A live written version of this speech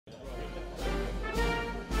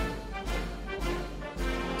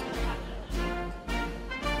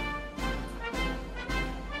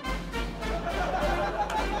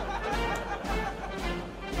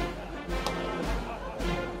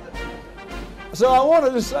So I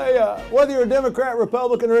wanted to say, whether you're a Democrat,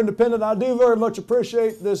 Republican, or Independent, I do very much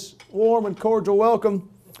appreciate this warm and cordial welcome.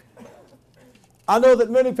 I know that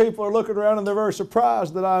many people are looking around and they're very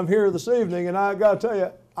surprised that I'm here this evening, and I got to tell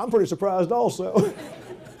you, I'm pretty surprised also.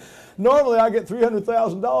 Normally I get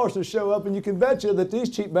 $300,000 to show up, and you can bet you that these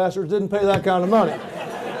cheap bastards didn't pay that kind of money.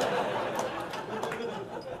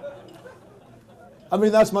 I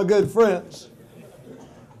mean, that's my good friends.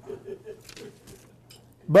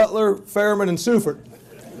 Butler, Fairman, and Suford.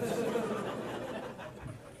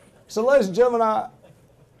 So, ladies and gentlemen,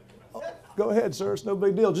 go ahead, sir, it's no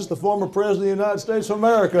big deal. Just the former President of the United States of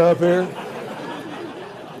America up here.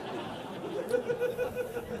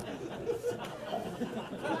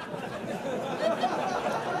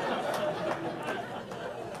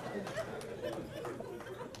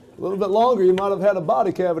 A little bit longer, you might have had a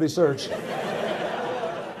body cavity search.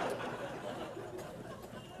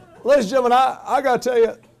 Ladies and gentlemen, I got to tell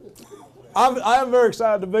you, I am very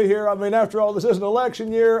excited to be here. I mean, after all, this is an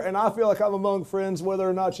election year, and I feel like I'm among friends, whether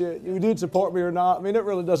or not you did support me or not. I mean, it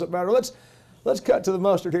really doesn't matter. Let's cut to the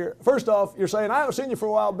mustard here. First off, you're saying, I haven't seen you for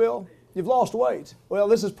a while, Bill. You've lost weight. Well,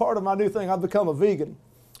 this is part of my new thing. I've become a vegan.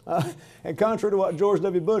 And contrary to what George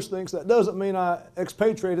W. Bush thinks, that doesn't mean I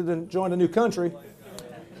expatriated and joined a new country.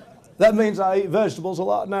 That means I eat vegetables a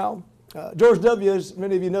lot now. George W., as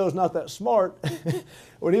many of you know, is not that smart.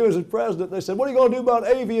 When he was the president, they said, what are you going to do about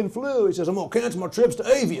avian flu? He says, I'm going to cancel my trips to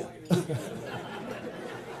Avia. I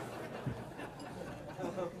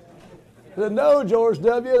said, no, George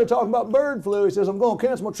W., they're talking about bird flu. He says, I'm going to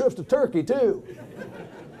cancel my trips to Turkey, too.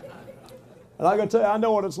 And I got to tell you, I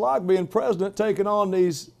know what it's like being president, taking on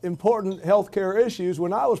these important health care issues.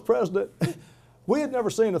 When I was president, we had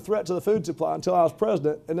never seen a threat to the food supply until I was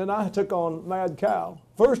president, and then I took on Mad Cow.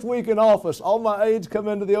 First week in office, all my aides come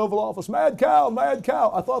into the Oval Office, Mad Cow, Mad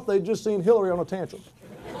Cow. I thought they'd just seen Hillary on a tantrum.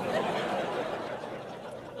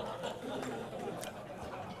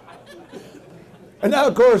 And now,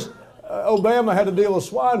 of course, Obama had to deal with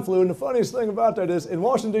swine flu, and the funniest thing about that is, in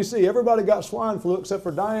Washington, D.C., everybody got swine flu except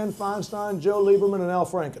for Dianne Feinstein, Joe Lieberman, and Al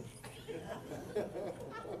Franken.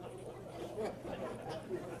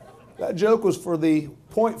 That joke was for the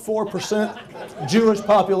 0.4% Jewish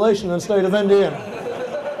population in the state of Indiana.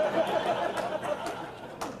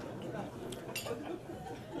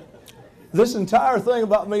 This entire thing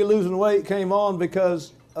about me losing weight came on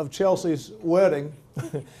because of Chelsea's wedding.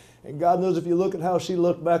 And God knows if you look at how she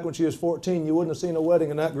looked back when she was 14, you wouldn't have seen a wedding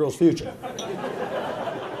in that girl's future.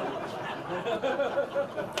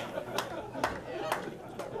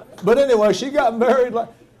 But anyway, she got married like...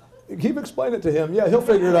 Keep explaining it to him. Yeah, he'll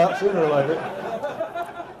figure it out sooner or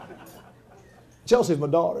later. Chelsea's my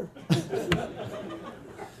daughter.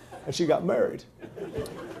 And she got married.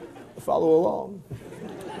 Follow along.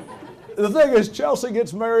 The thing is, Chelsea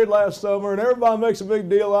gets married last summer, and everybody makes a big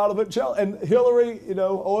deal out of it. And Hillary, you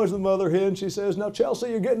know, always the mother hen, she says, now, Chelsea,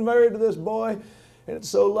 you're getting married to this boy, and it's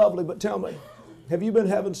so lovely, but tell me, have you been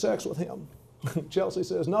having sex with him? Chelsea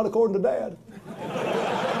says, not according to Dad.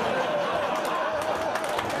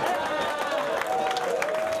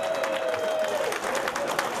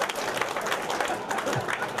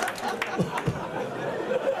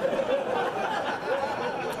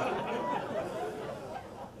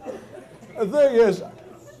 The thing is,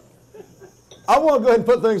 I want to go ahead and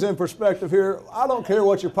put things in perspective here. I don't care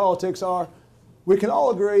what your politics are. We can all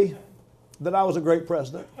agree that I was a great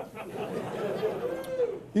president.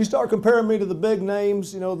 You start comparing me to the big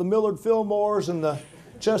names, you know, the Millard Fillmores and the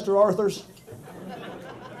Chester Arthurs.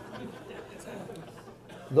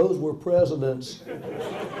 Those were presidents.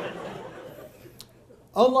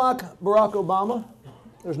 Unlike Barack Obama,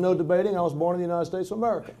 there's no debating I was born in the United States of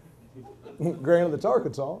America. Granted, it's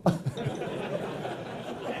Arkansas.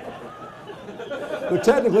 But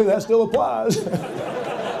technically, that still applies.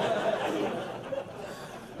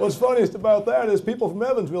 What's funniest about that is people from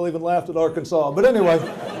Evansville even laughed at Arkansas. But anyway,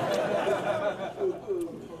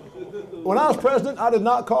 when I was president, I did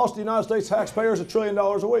not cost the United States taxpayers $1 trillion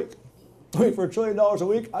a week. I mean, for $1 trillion a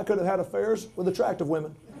week, I could have had affairs with attractive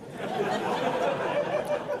women.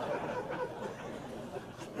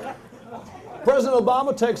 President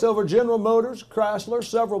Obama takes over General Motors, Chrysler,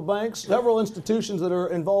 several banks, several institutions that are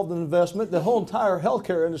involved in investment, the whole entire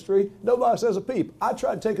healthcare industry. Nobody says a peep. I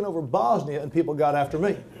tried taking over Bosnia and people got after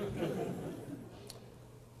me.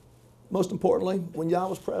 Most importantly, when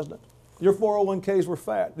y'all was president, your 401ks were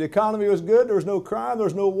fat. The economy was good. There was no crime. There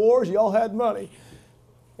was no wars. Y'all had money.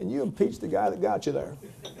 And you impeached the guy that got you there.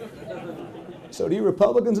 So to you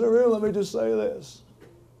Republicans in the room, let me just say this.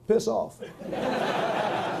 Piss off.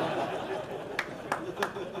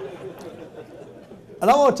 And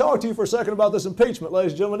I want to talk to you for a second about this impeachment,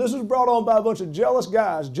 ladies and gentlemen. This was brought on by a bunch of jealous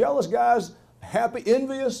guys, happy,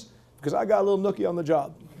 envious, because I got a little nookie on the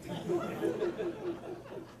job.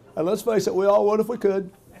 And let's face it, we all would if we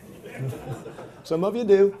could. Some of you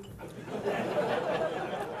do.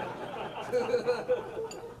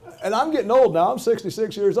 And I'm getting old now. I'm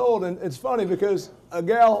 66 years old, and it's funny because a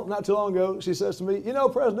gal not too long ago, she says to me, you know,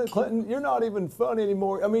 President Clinton, you're not even funny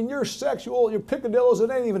anymore. I mean, you're sexual, you're picadillos,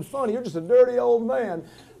 it ain't even funny. You're just a dirty old man.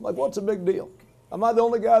 I'm like, what's the big deal? Am I the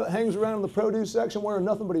only guy that hangs around in the produce section wearing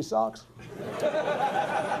nothing but his socks?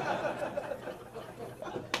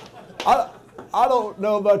 I don't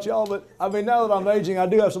know about y'all, but I mean, now that I'm aging, I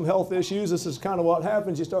do have some health issues. This is kind of what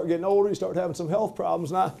happens. You start getting older, you start having some health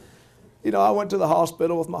problems. And I went to the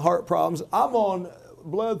hospital with my heart problems. I'm on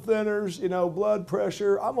blood thinners, blood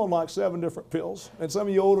pressure. I'm on like 7 different pills. And some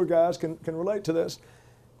of you older guys can relate to this.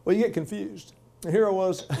 Well, you get confused. And here I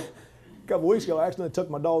was a couple weeks ago, I accidentally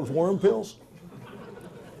took my dog's worm pills.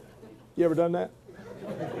 You ever done that?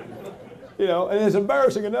 And it's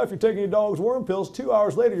embarrassing enough you're taking your dog's worm pills. 2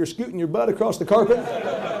 hours later, you're scooting your butt across the carpet.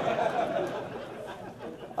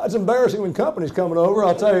 That's embarrassing when company's coming over,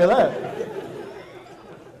 I'll tell you that.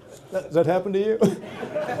 Does that happen to you?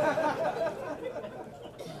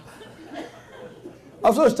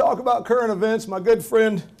 I'm supposed to talk about current events. My good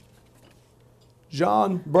friend,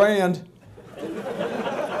 John Brand,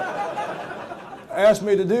 asked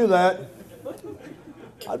me to do that.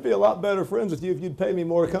 I'd be a lot better friends with you if you'd pay me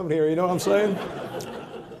more to come here, you know what I'm saying?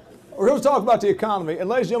 We're going to talk about the economy. And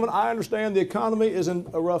ladies and gentlemen, I understand the economy is in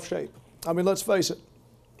a rough shape. I mean, let's face it.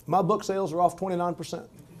 My book sales are off 29%.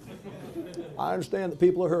 I understand that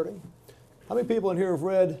people are hurting. How many people in here have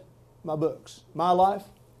read my books? My Life?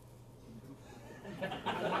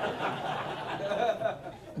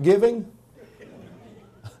 Giving?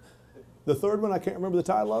 The third one I can't remember the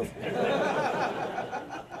title of.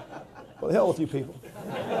 Well, the hell with you people.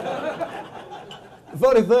 The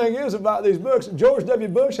funny thing is about these books, George W.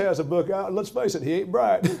 Bush has a book out, and let's face it, he ain't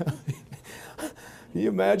bright. Can you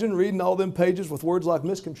imagine reading all them pages with words like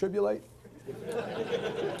miscontribulate?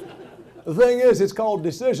 The thing is, it's called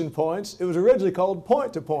Decision Points. It was originally called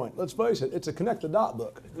Point to Point. Let's face it, it's a connect the dot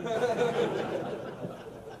book.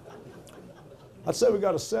 I'd say we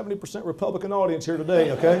got a 70% Republican audience here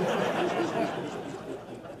today, okay?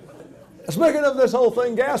 Speaking of this whole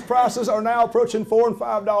thing, gas prices are now approaching $4 and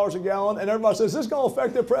 $5 a gallon, and everybody says, is this going to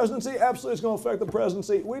affect the presidency? Absolutely, it's going to affect the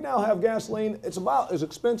presidency. We now have gasoline. It's about as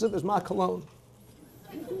expensive as my cologne.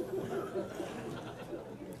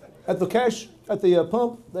 At the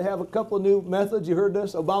pump, they have a couple of new methods. You heard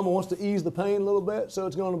this. Obama wants to ease the pain a little bit, so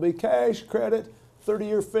it's going to be cash, credit,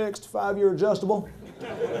 30-year fixed, 5-year adjustable.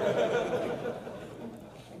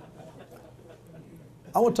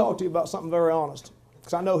 I want to talk to you about something very honest.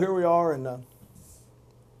 Because I know here we are in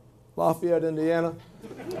Lafayette, Indiana.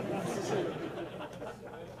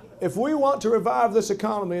 If we want to revive this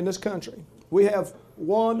economy in this country, we have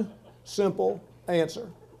one simple answer.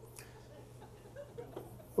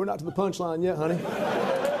 We're not to the punchline yet, honey.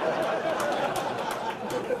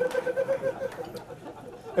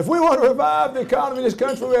 If we want to revive the economy in this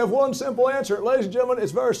country, we have one simple answer. Ladies and gentlemen,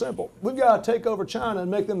 it's very simple. We've got to take over China and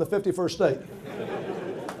make them the 51st state.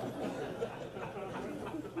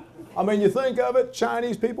 I mean, you think of it,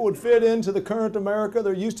 Chinese people would fit into the current America.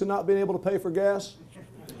 They're used to not being able to pay for gas,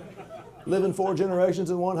 living 4 generations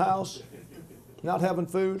in one house, not having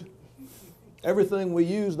food. Everything we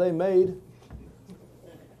use, they made.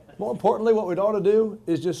 More importantly, what we'd ought to do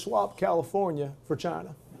is just swap California for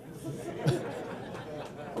China.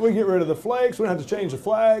 We get rid of the flakes. We don't have to change the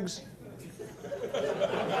flags.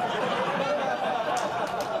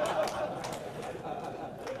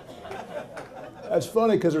 That's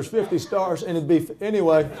funny because there's 50 stars and it'd be,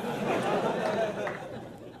 anyway.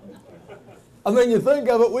 I mean, you think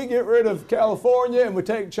of it, we get rid of California and we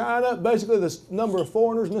take China. Basically, the number of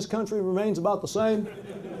foreigners in this country remains about the same.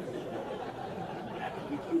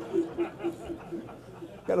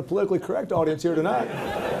 Got a politically correct audience here tonight.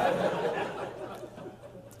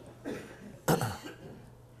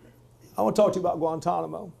 I want to talk to you about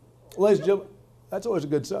Guantanamo. Ladies and gentlemen, that's always a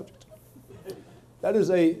good subject. That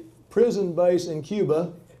is a prison base in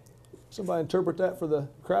Cuba. Somebody interpret that for the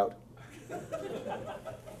crowd?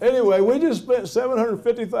 Anyway, we just spent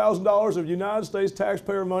 $750,000 of United States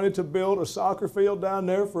taxpayer money to build a soccer field down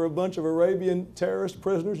there for a bunch of Arabian terrorist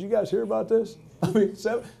prisoners. You guys hear about this? I mean,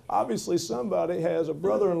 obviously somebody has a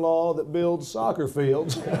brother-in-law that builds soccer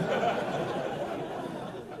fields.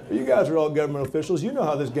 You guys are all government officials. You know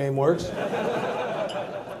how this game works.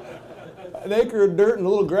 An acre of dirt and a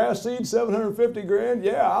little grass seed, $750 grand.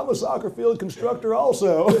 Yeah, I'm a soccer field constructor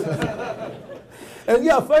also. And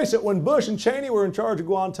yeah, face it, when Bush and Cheney were in charge of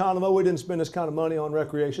Guantanamo, we didn't spend this kind of money on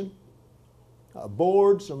recreation. A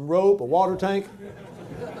board, some rope, a water tank.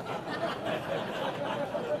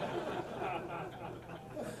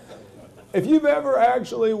 If you've ever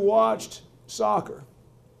actually watched soccer,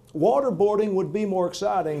 waterboarding would be more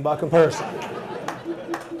exciting by comparison.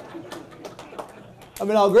 I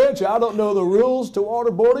mean, I'll grant you, I don't know the rules to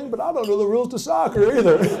waterboarding, but I don't know the rules to soccer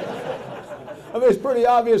either. I mean, it's pretty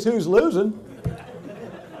obvious who's losing.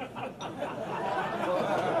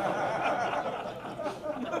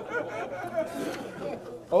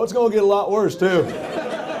 Oh, it's going to get a lot worse, too.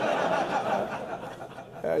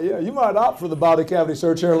 Yeah, you might opt for the body cavity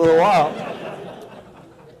search here in a little while.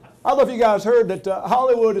 I don't know if you guys heard that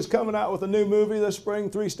Hollywood is coming out with a new movie this spring,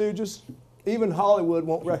 Three Stooges. Even Hollywood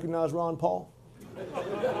won't recognize Ron Paul.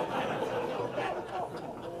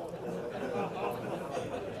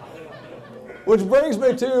 Which brings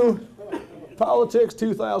me to Politics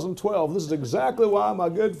 2012. This is exactly why my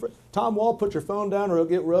good friend, Tom Wall, put your phone down or it'll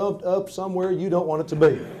get rubbed up somewhere you don't want it to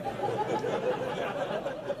be.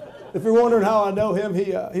 If you're wondering how I know him,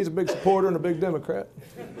 he's a big supporter and a big Democrat.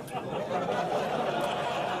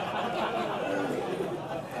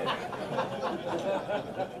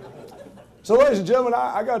 So ladies and gentlemen,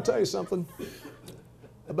 I got to tell you something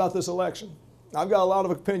about this election. I've got a lot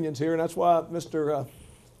of opinions here, and that's why Mr.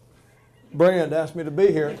 Brand asked me to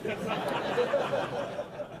be here.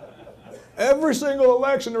 Every single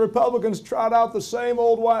election, the Republicans trot out the same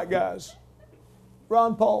old white guys.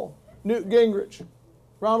 Ron Paul, Newt Gingrich,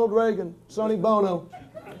 Ronald Reagan, Sonny Bono,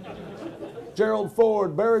 Gerald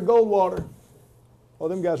Ford, Barry Goldwater. Well,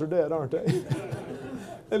 them guys are dead, aren't they?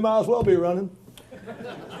 They might as well be running.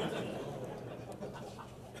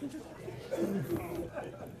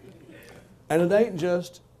 And it ain't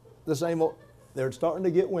just the same old, they're starting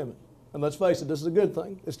to get women. And let's face it, this is a good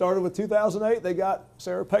thing. It started with 2008, they got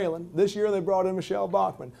Sarah Palin. This year they brought in Michelle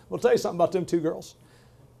Bachmann. We'll tell you something about them two girls.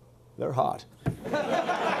 They're hot.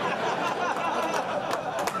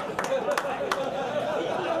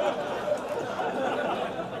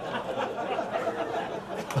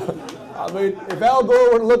 I mean, if Al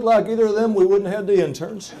Gore would look like either of them, we wouldn't have the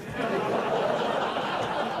interns.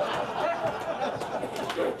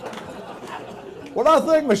 What I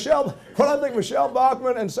think Michelle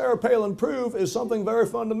Bachmann and Sarah Palin prove is something very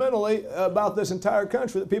fundamentally about this entire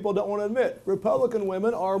country that people don't want to admit. Republican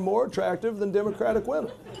women are more attractive than Democratic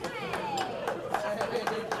women.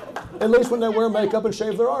 At least when they wear makeup and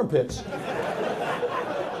shave their armpits.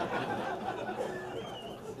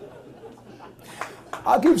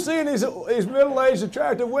 I keep seeing these middle-aged,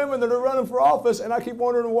 attractive women that are running for office, and I keep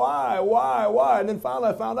wondering why? And then finally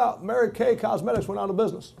I found out Mary Kay Cosmetics went out of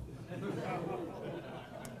business.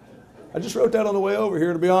 I just wrote that on the way over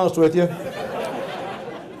here, to be honest with you.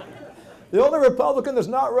 The only Republican that's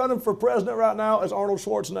not running for president right now is Arnold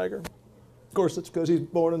Schwarzenegger. Of course, it's because he's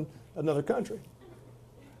born in another country.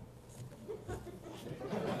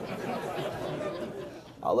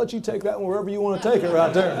 I'll let you take that one wherever you want to take it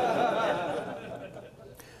right there.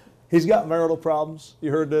 He's got marital problems.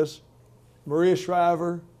 You heard this. Maria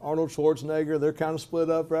Shriver, Arnold Schwarzenegger, they're kind of split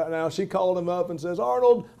up right now. She called him up and says,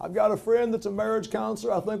 Arnold, I've got a friend that's a marriage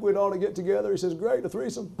counselor. I think we'd ought to get together. He says, great, a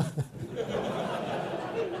threesome.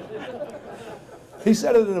 He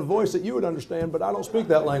said it in a voice that you would understand, but I don't speak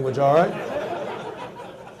that language, all right?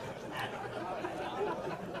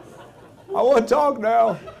 I want to talk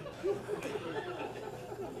now.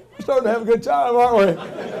 We're starting to have a good time, aren't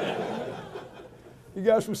we? You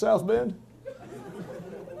guys from South Bend?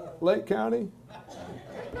 Lake County?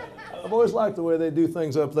 I've always liked the way they do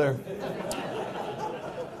things up there.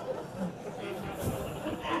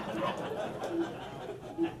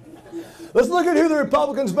 Let's look at who the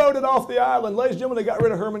Republicans voted off the island. Ladies and gentlemen, they got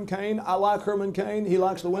rid of Herman Cain. I like Herman Cain. He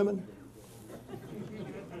likes the women.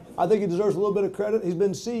 I think he deserves a little bit of credit. He's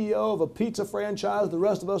been CEO of a pizza franchise the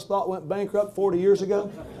rest of us thought went bankrupt 40 years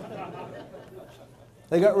ago.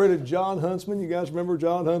 They got rid of John Huntsman. You guys remember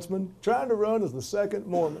John Huntsman? Trying to run as the second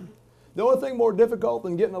Mormon. The only thing more difficult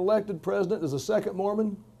than getting elected president as a second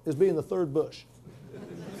Mormon is being the third Bush.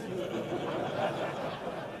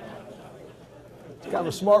 It's kind of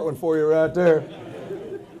a smart one for you right there.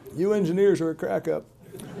 You engineers are a crack up.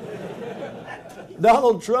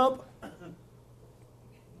 Donald Trump,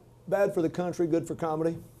 bad for the country, good for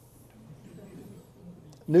comedy.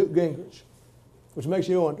 Newt Gingrich, which makes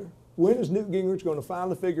you wonder, when is Newt Gingrich going to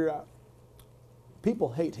finally figure out people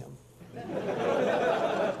hate him?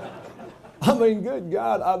 I mean, good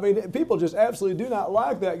God. I mean, people just absolutely do not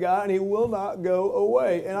like that guy, and he will not go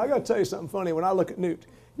away. And I got to tell you something funny. When I look at Newt,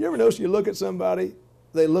 you ever notice you look at somebody,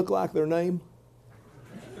 they look like their name?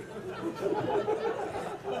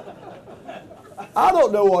 I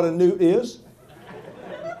don't know what a newt is.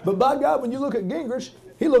 But by God, when you look at Gingrich,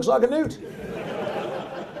 he looks like a newt.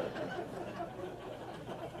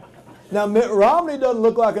 Now, Mitt Romney doesn't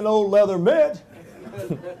look like an old leather mitt.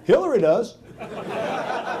 Hillary does.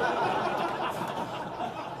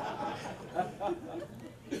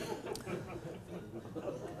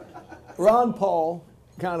 Ron Paul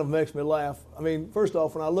kind of makes me laugh. I mean, first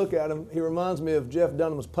off, when I look at him, he reminds me of Jeff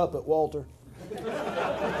Dunham's puppet, Walter.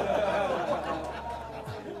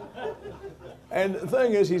 And the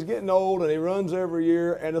thing is, he's getting old and he runs every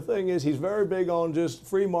year. And the thing is, he's very big on just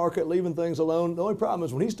free market, leaving things alone. The only problem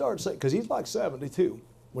is when he starts saying, because he's like 72,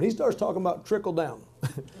 when he starts talking about trickle down,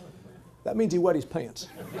 that means he wet his pants.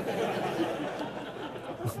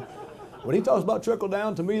 When he talks about trickle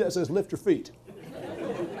down, to me that says lift your feet.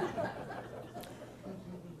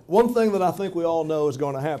 One thing that I think we all know is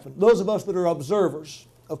going to happen, those of us that are observers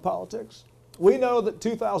of politics, we know that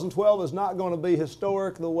 2012 is not going to be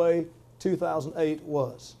historic the way 2008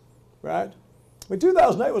 was, right? I mean,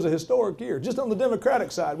 2008 was a historic year. Just on the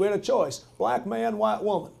Democratic side, we had a choice, black man, white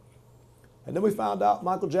woman. And then we found out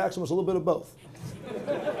Michael Jackson was a little bit of both.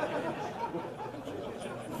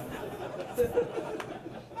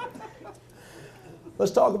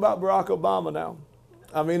 Let's talk about Barack Obama now.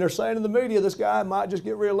 I mean, they're saying in the media this guy might just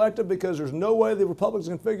get reelected because there's no way the Republicans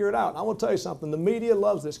can figure it out. And I want to tell you something. The media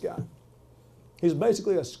loves this guy. He's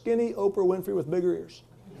basically a skinny Oprah Winfrey with bigger ears.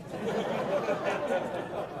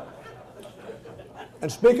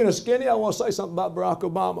 And speaking of skinny, I want to say something about Barack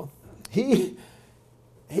Obama. He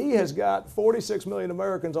has got 46 million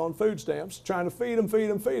Americans on food stamps trying to feed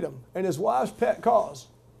them. And his wife's pet cause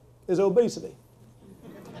is obesity.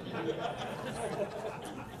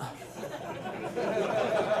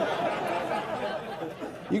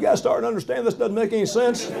 You guys starting to understand this doesn't make any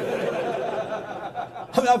sense?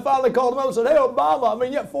 I mean, I finally called him up and said, hey, Obama, I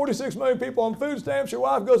mean, you have 46 million people on food stamps. Your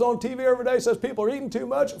wife goes on TV every day, says people are eating too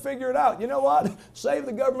much. Figure it out. You know what? Save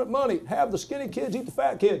the government money. Have the skinny kids eat the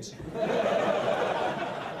fat kids.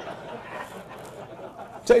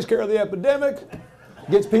 Takes care of the epidemic.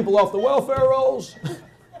 Gets people off the welfare rolls.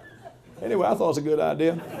 Anyway, I thought it was a good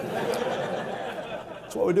idea.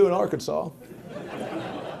 That's what we do in Arkansas.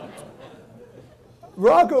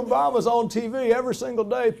 Barack Obama's on TV every single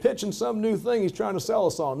day pitching some new thing he's trying to sell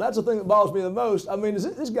us on. That's the thing that bothers me the most. I mean,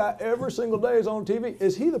 this guy every single day is on TV.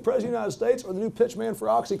 Is he the President of the United States or the new pitch man for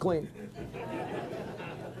OxyClean?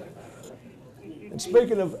 And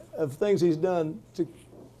speaking of things he's done,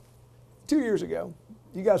 2 years ago,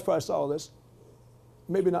 you guys probably saw this,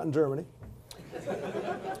 maybe not in Germany,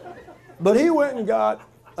 but he went and got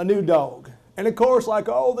a new dog. And of course, like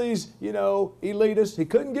all these, elitists, he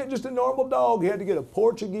couldn't get just a normal dog. He had to get a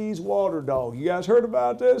Portuguese water dog. You guys heard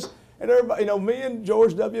about this? And everybody, me and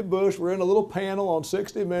George W. Bush were in a little panel on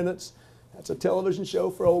 60 Minutes. That's a television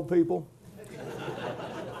show for old people.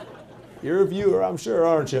 You're a viewer, I'm sure,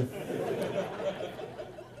 aren't you?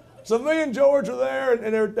 So me and George were there,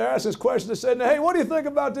 and they're asking this question. They said, hey, what do you think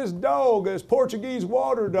about this dog, this Portuguese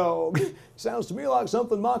water dog? Sounds to me like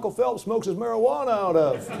something Michael Phelps smokes his marijuana out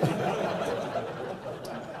of.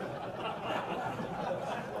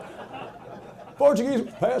 Portuguese,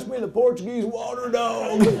 pass me the Portuguese water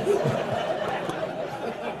dog.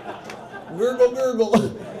 Gurgle, gurgle.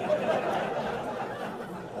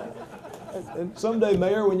 And someday,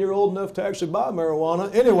 Mayor, when you're old enough to actually buy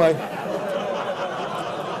marijuana, anyway.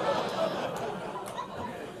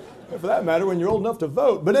 For that matter, when you're old enough to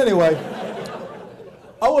vote. But anyway,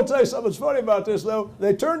 I want to tell you something that's funny about this, though.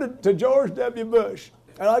 They turned to George W. Bush.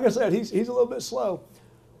 And like I said, he's a little bit slow.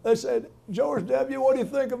 They said, George W., what do you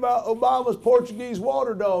think about Obama's Portuguese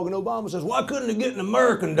water dog? And Obama says, why couldn't he get an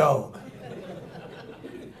American dog?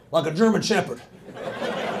 Like a German Shepherd.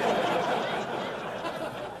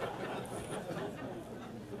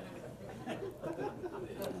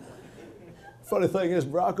 Funny thing is,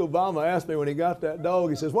 Barack Obama asked me when he got that dog,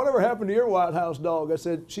 he says, whatever happened to your White House dog? I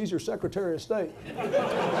said, she's your Secretary of State.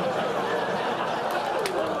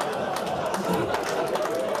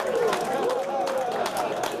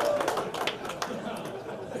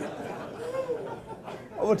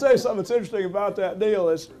 I want to tell you something that's interesting about that deal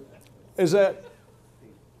is that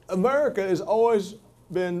America has always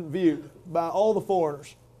been viewed by all the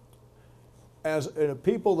foreigners as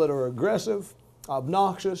people that are aggressive,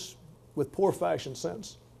 obnoxious, with poor fashion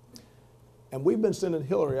sense. And we've been sending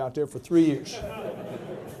Hillary out there for 3 years.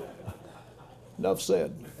 Enough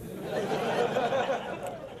said.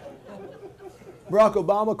 Barack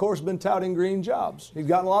Obama, of course, has been touting green jobs. He's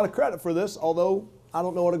gotten a lot of credit for this, although I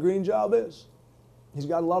don't know what a green job is. He's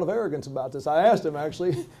got a lot of arrogance about this. I asked him, actually,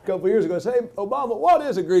 a couple of years ago, I said, hey, Obama, what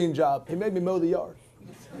is a green job? He made me mow the yard.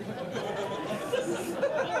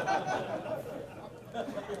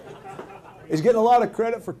 He's getting a lot of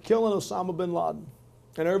credit for killing Osama bin Laden.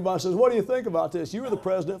 And everybody says, what do you think about this? You were the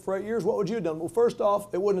president for 8 years. What would you have done? Well, first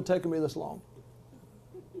off, it wouldn't have taken me this long.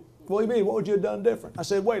 What do you mean? What would you have done different? I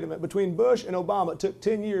said, wait a minute. Between Bush and Obama, it took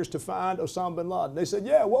 10 years to find Osama bin Laden. They said,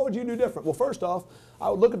 yeah, what would you do different? Well, first off, I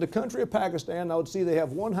would look at the country of Pakistan, and I would see they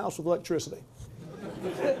have one house with electricity.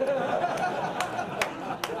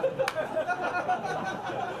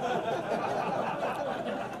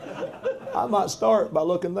 I might start by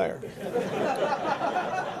looking there.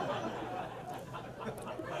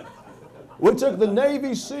 We took the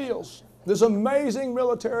Navy SEALs, this amazing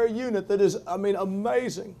military unit that is,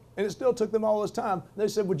 amazing, and it still took them all this time. They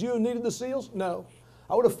said, would you have needed the SEALs? No.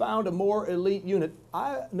 I would have found a more elite unit.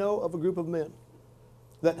 I know of a group of men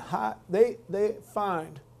that they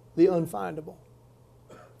find the unfindable.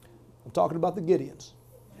 I'm talking about the Gideons.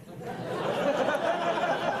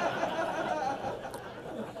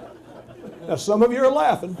 Now, some of you are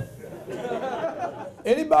laughing.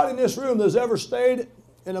 Anybody in this room that's ever stayed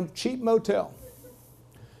in a cheap motel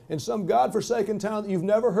in some godforsaken town that you've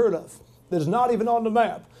never heard of, that is not even on the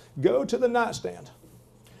map, go to the nightstand.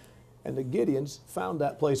 And the Gideons found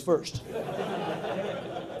that place first.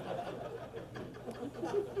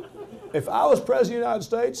 If I was President of the United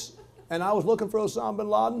States and I was looking for Osama bin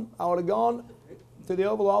Laden, I would have gone to the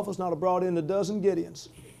Oval Office and I would have brought in a dozen Gideons.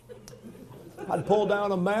 I'd pull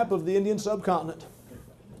down a map of the Indian subcontinent,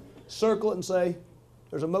 circle it and say,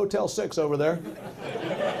 there's a Motel 6 over there.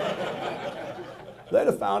 They'd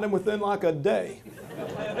have found him within like a day.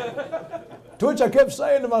 To which I kept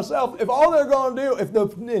saying to myself, if all they're going to do, if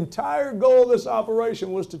the entire goal of this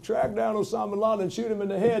operation was to track down Osama bin Laden and shoot him in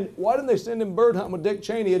the head, why didn't they send him bird hunting with Dick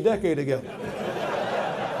Cheney a decade ago?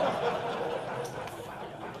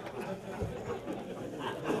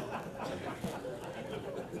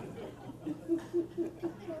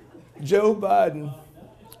 Joe Biden's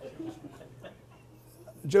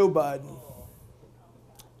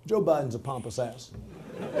a pompous ass.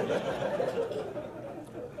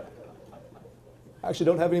 I actually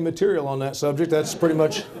don't have any material on that subject. That's pretty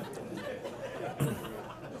much.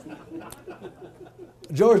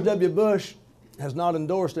 George W. Bush has not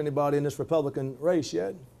endorsed anybody in this Republican race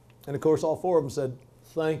yet. And of course, all four of them said,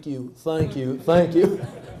 thank you, thank you, thank you.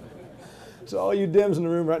 So all you Dems in the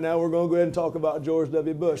room right now, we're going to go ahead and talk about George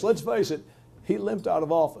W. Bush. Let's face it, he limped out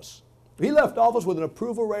of office. He left office with an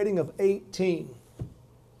approval rating of 18.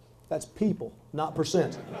 That's people, not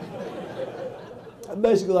percent.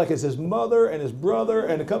 Basically like it's his mother and his brother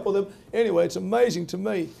and a couple of them. Anyway, it's amazing to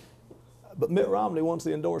me. But Mitt Romney wants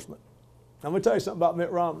the endorsement. I'm going to tell you something about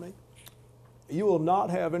Mitt Romney. You will not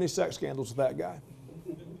have any sex scandals with that guy.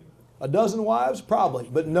 A dozen wives? Probably,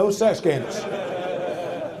 but no sex scandals.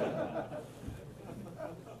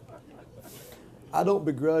 I don't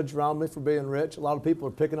begrudge Romney for being rich. A lot of people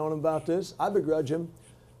are picking on him about this. I begrudge him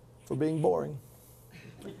for being boring.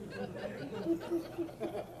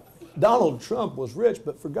 Donald Trump was rich,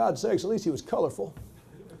 but for God's sakes, at least he was colorful.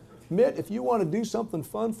 Mitt, if you want to do something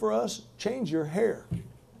fun for us, change your hair.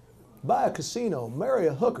 Buy a casino, marry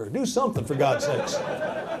a hooker, do something for God's sakes.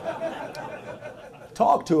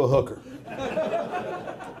 Talk to a hooker.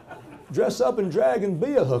 Dress up and drag and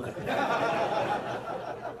be a hooker.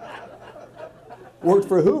 Worked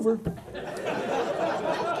for Hoover.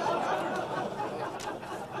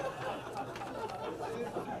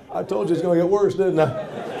 I told you it's going to get worse, didn't I?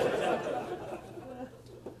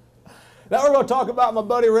 Now we're going to talk about my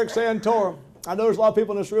buddy Rick Santorum. I know there's a lot of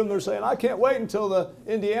people in this room that are saying, I can't wait until the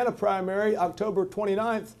Indiana primary, October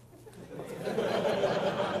 29th,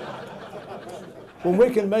 when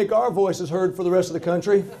we can make our voices heard for the rest of the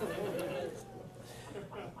country.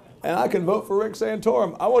 And I can vote for Rick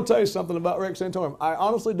Santorum. I want to tell you something about Rick Santorum. I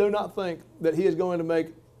honestly do not think that he is going to make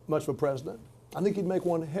much of a president. I think he'd make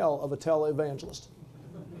one hell of a televangelist.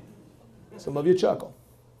 Some of you chuckle.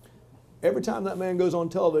 Every time that man goes on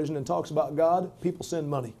television and talks about God, people send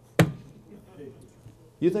money.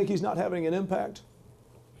 You think he's not having an impact?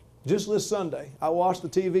 Just this Sunday, I watched the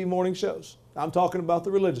TV morning shows. I'm talking about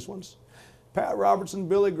the religious ones. Pat Robertson,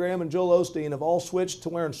 Billy Graham, and Joel Osteen have all switched to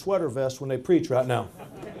wearing sweater vests when they preach right now.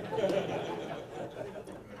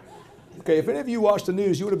 Okay, if any of you watched the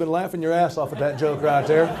news, you would have been laughing your ass off at that joke right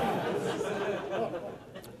there.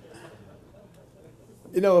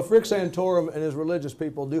 You know, if Rick Santorum and his religious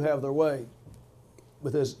people do have their way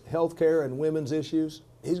with his health care and women's issues,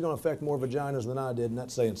 he's going to affect more vaginas than I did, and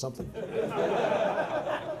that's saying something.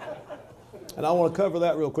 And I want to cover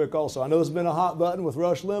that real quick also. I know it's been a hot button with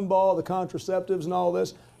Rush Limbaugh, the contraceptives and all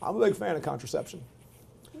this. I'm a big fan of contraception.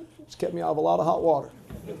 It's kept me out of a lot of hot water.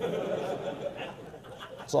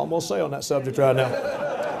 That's all I'm going to say on that subject right now.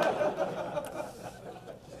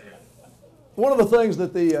 one of the things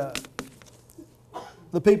that the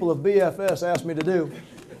people of BFS asked me to do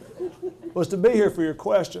was to be here for your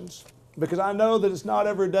questions, because I know that it's not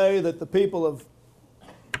every day that the people of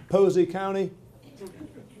Posey County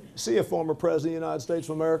see a former president of the United States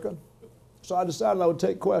of America. So I decided I would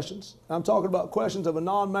take questions. I'm talking about questions of a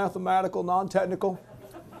non-mathematical, non-technical,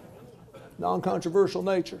 non-controversial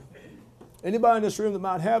nature. Anybody in this room that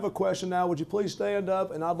might have a question now, would you please stand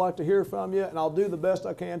up, and I'd like to hear from you, and I'll do the best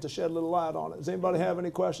I can to shed a little light on it. Does anybody have any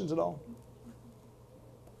questions at all?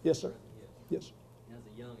 Yes, sir. Yes. As a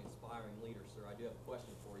young, inspiring leader, sir, I do have a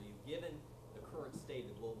question for you. Given the current state of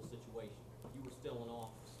the global situation, if you were still in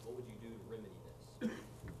office, what would you do to remedy this?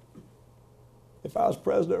 If I was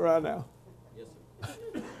president right now, Yes, sir.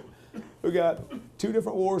 we got 2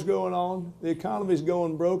 different wars going on. The economy's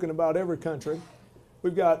going broke in about every country.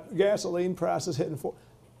 We've got gasoline prices hitting for.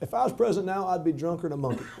 If I was president now, I'd be drunker than a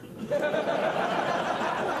monkey.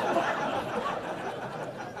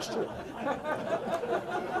 It's true.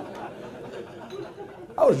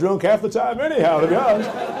 I was drunk half the time anyhow, to be honest.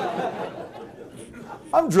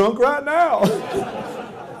 I'm drunk right now.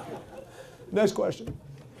 Next question.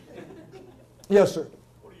 Yes, sir.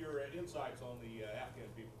 What are your insights on the Afghan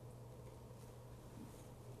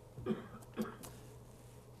people?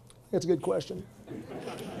 That's a good question.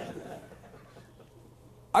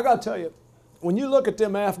 I got to tell you, when you look at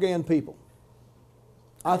them Afghan people,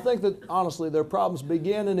 I think that, honestly, their problems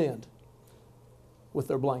begin and end with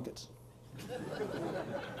their blankets.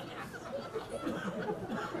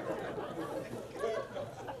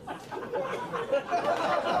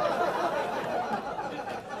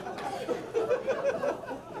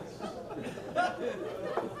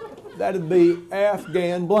 That'd be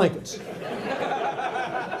Afghan blankets.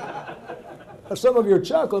 Now, some of you are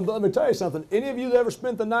chuckling, but let me tell you something. Any of you that ever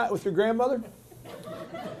spent the night with your grandmother?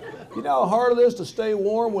 You know how hard it is to stay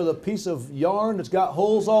warm with a piece of yarn that's got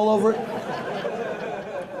holes all over it?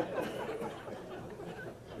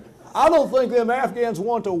 I don't think them Afghans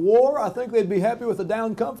want a war. I think they'd be happy with a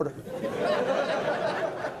down comforter.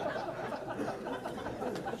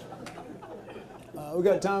 We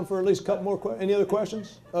got time for at least a couple more questions. Any other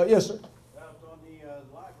questions? Yes, sir. On the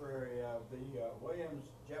library, the Williams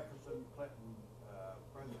Jefferson Clinton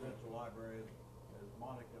Presidential Library, is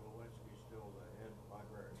Monica Lewinsky still the head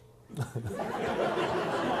librarian?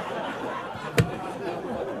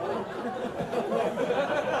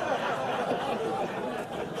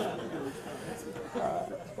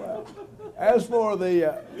 As for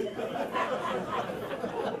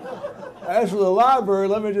the library,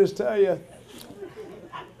 let me just tell you,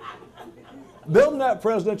 building that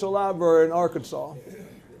presidential library in Arkansas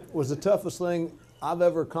was the toughest thing I've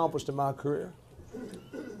ever accomplished in my career.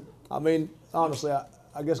 I mean, honestly, I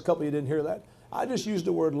guess a couple of you didn't hear that. I just used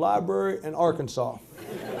the word library in Arkansas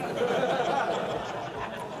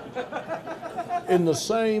in the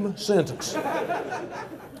same sentence.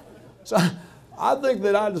 So I think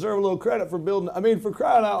that I deserve a little credit for building. I mean, for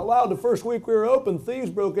crying out loud, the first week we were open, thieves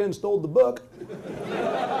broke in and stole the book.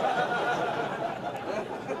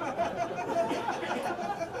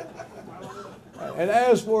 And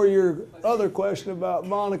as for your other question about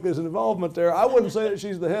Monica's involvement there, I wouldn't say that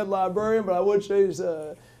she's the head librarian, but I would say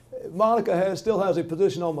Monica still has a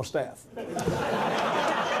position on my staff.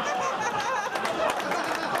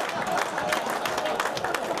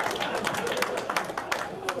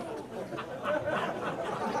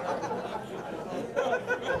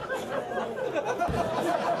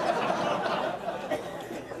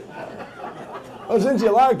 Well, since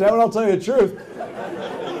you like that one, I'll tell you the truth.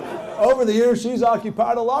 Over the years, she's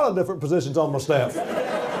occupied a lot of different positions on my staff.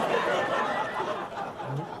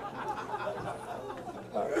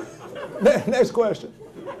 Next question.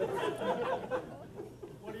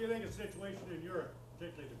 What do you think of the situation in Europe,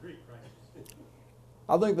 particularly the Greek crisis?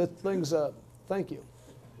 I think that things, thank you.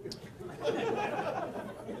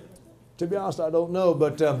 To be honest, I don't know,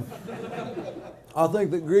 but I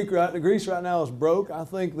think that Greece right now is broke. I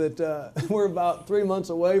think that we're about 3 months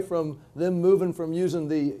away from them moving from using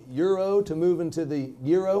the euro to moving to the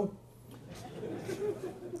gyro.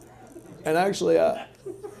 And actually, a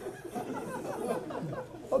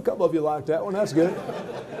couple of you like that one. That's good.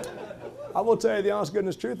 I will tell you the honest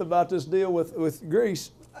goodness truth about this deal with Greece.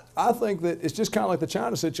 I think that it's just kind of like the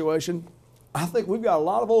China situation. I think we've got a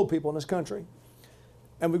lot of old people in this country,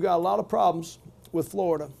 and we've got a lot of problems with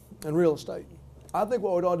Florida and real estate. I think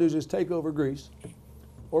what we ought to do is just take over Greece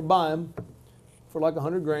or buy them for like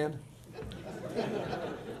 100 grand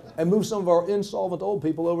and move some of our insolvent old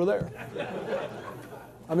people over there.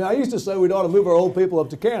 I mean, I used to say we'd ought to move our old people up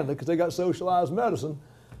to Canada because they got socialized medicine.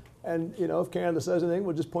 And, you know, if Canada says anything,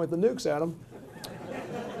 we'll just point the nukes at them.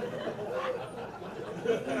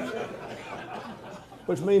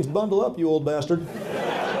 Which means bundle up, you old bastard.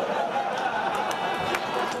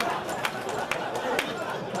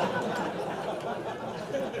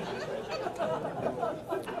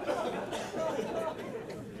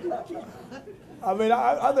 I mean,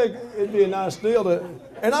 I think it'd be a nice deal to,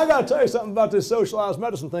 and I got to tell you something about this socialized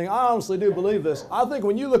medicine thing. I honestly do believe this. I think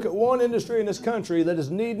when you look at one industry in this country that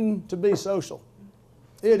is needing to be social,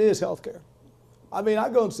 it is healthcare. I mean, I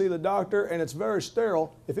go and see the doctor, and it's very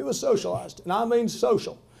sterile if it was socialized, and I mean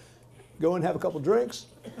social. Go and have a couple drinks.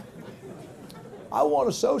 I want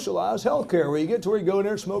to socialize healthcare where you get to where you go in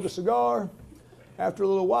there and smoke a cigar. After a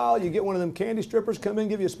little while, you get one of them candy strippers, come in,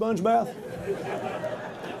 give you a sponge bath.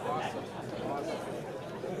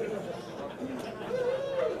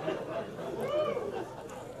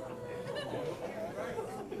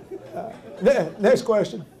 Next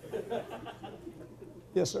question.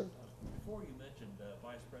 Yes, sir. Before you mentioned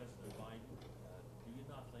Vice President Biden, do you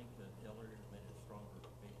not think that Hillary made a stronger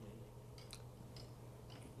VP?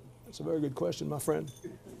 That's a very good question, my friend.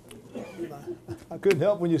 I couldn't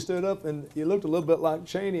help when you stood up and you looked a little bit like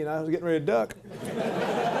Cheney, and I was getting ready to duck.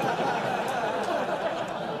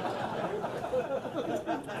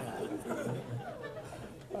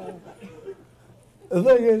 The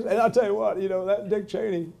thing is, and I'll tell you what, you know, that Dick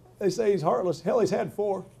Cheney, they say he's heartless. Hell, he's had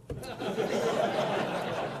 4.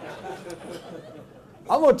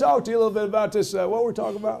 I'm going to talk to you a little bit about this, what we're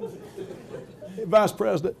talking about, Vice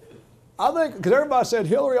President. I think, because everybody said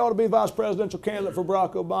Hillary ought to be vice presidential candidate for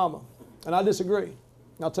Barack Obama, and I disagree.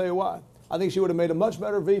 And I'll tell you why. I think she would have made a much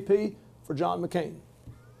better VP for John McCain.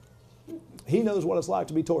 He knows what it's like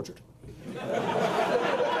to be tortured.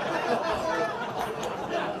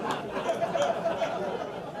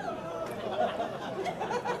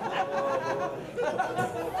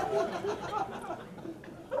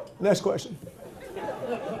 Next question.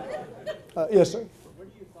 Yes, sir. What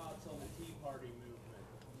are your thoughts on the Tea Party movement?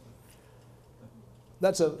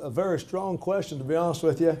 That's a very strong question, to be honest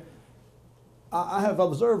with you. I have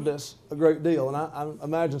observed this a great deal, and I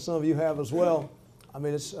imagine some of you have as well. I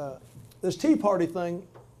mean, it's this Tea Party thing,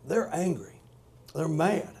 they're angry. They're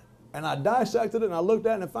mad. And I dissected it, and I looked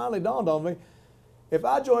at it, and it finally dawned on me, if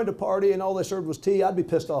I joined a party and all they served was tea, I'd be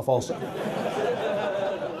pissed off also.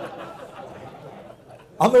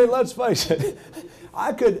 I mean, let's face it.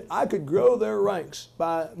 I could grow their ranks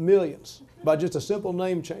by millions by just a simple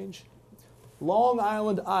name change. Long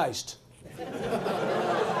Island Iced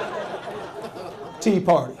Tea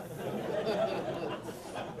Party.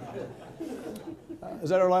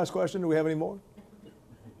 Is that our last question? Do we have any more?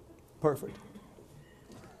 Perfect.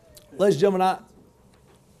 Ladies and gentlemen,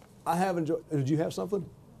 I have enjoyed. Did you have something?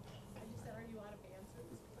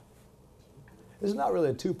 This is not really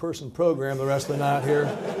a two-person program the rest of the night here.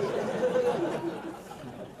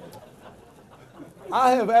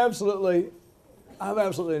 I've absolutely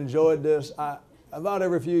enjoyed this. About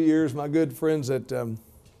every few years, my good friends at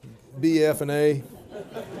BF and A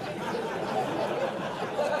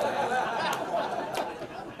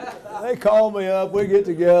they call me up, we get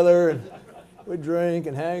together and we drink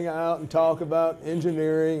and hang out and talk about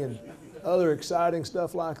engineering and other exciting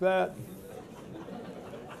stuff like that.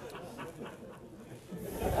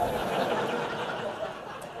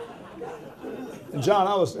 And John,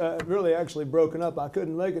 I was really actually broken up. I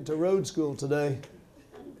couldn't make it to road school today.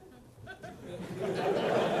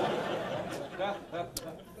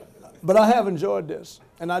 But I have enjoyed this.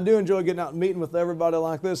 And I do enjoy getting out and meeting with everybody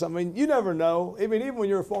like this. I mean, you never know. I mean, even when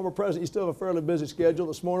you're a former president, you still have a fairly busy schedule.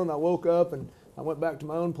 This morning I woke up and I went back to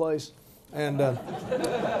my own place. And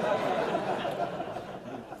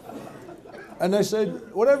and they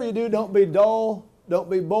said, whatever you do, don't be dull. Don't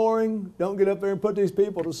be boring. Don't get up there and put these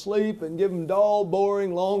people to sleep and give them dull,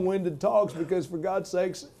 boring, long-winded talks, because for God's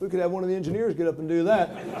sakes, we could have one of the engineers get up and do that.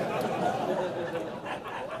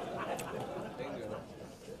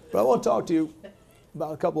 But I want to talk to you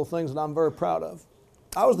about a couple of things that I'm very proud of.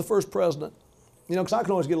 I was the first president, you know, because I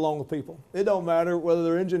can always get along with people. It don't matter whether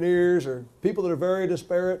they're engineers or people that are very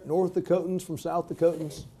disparate, North Dakotans from South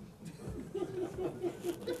Dakotans.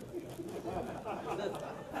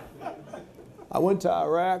 I went to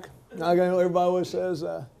Iraq. I know everybody always says,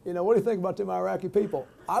 you know, what do you think about them Iraqi people?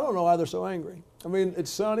 I don't know why they're so angry. I mean, it's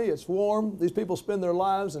sunny, it's warm. These people spend their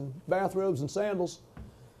lives in bathrobes and sandals.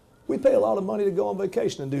 We pay a lot of money to go on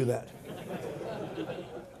vacation and do that.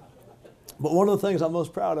 But one of the things I'm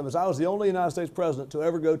most proud of is I was the only United States president to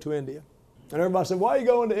ever go to India. And everybody said, why are you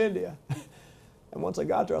going to India? And once I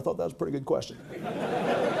got there, I thought that was a pretty good question.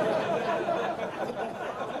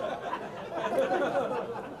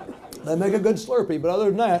 They make a good Slurpee, but other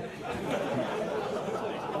than that,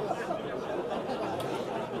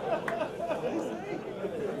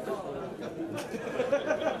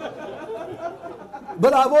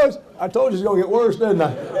 But I told you it's going to get worse, didn't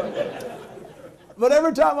I? But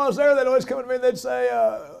every time I was there, they'd always come to me and they'd say,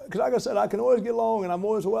 because like I said, I can always get along and I'm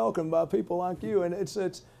always welcomed by people like you. And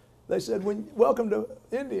they said, welcome to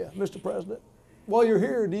India, Mr. President. While you're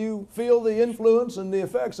here, do you feel the influence and the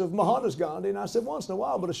effects of Mohandas Gandhi? And I said, once in a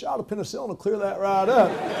while, but a shot of penicillin will clear that right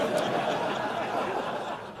up.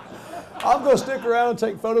 I'm going to stick around and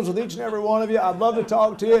take photos with each and every one of you. I'd love to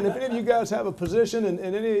talk to you. And if any of you guys have a position in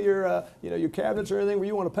any of your, your cabinets or anything where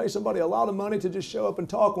you want to pay somebody a lot of money to just show up and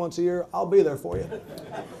talk once a year, I'll be there for you.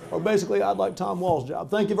 Or basically, I'd like Tom Wall's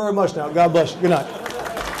job. Thank you very much now. God bless you. Good night.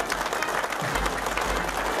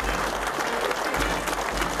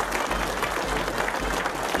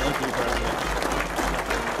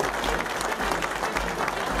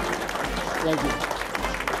 Thank you.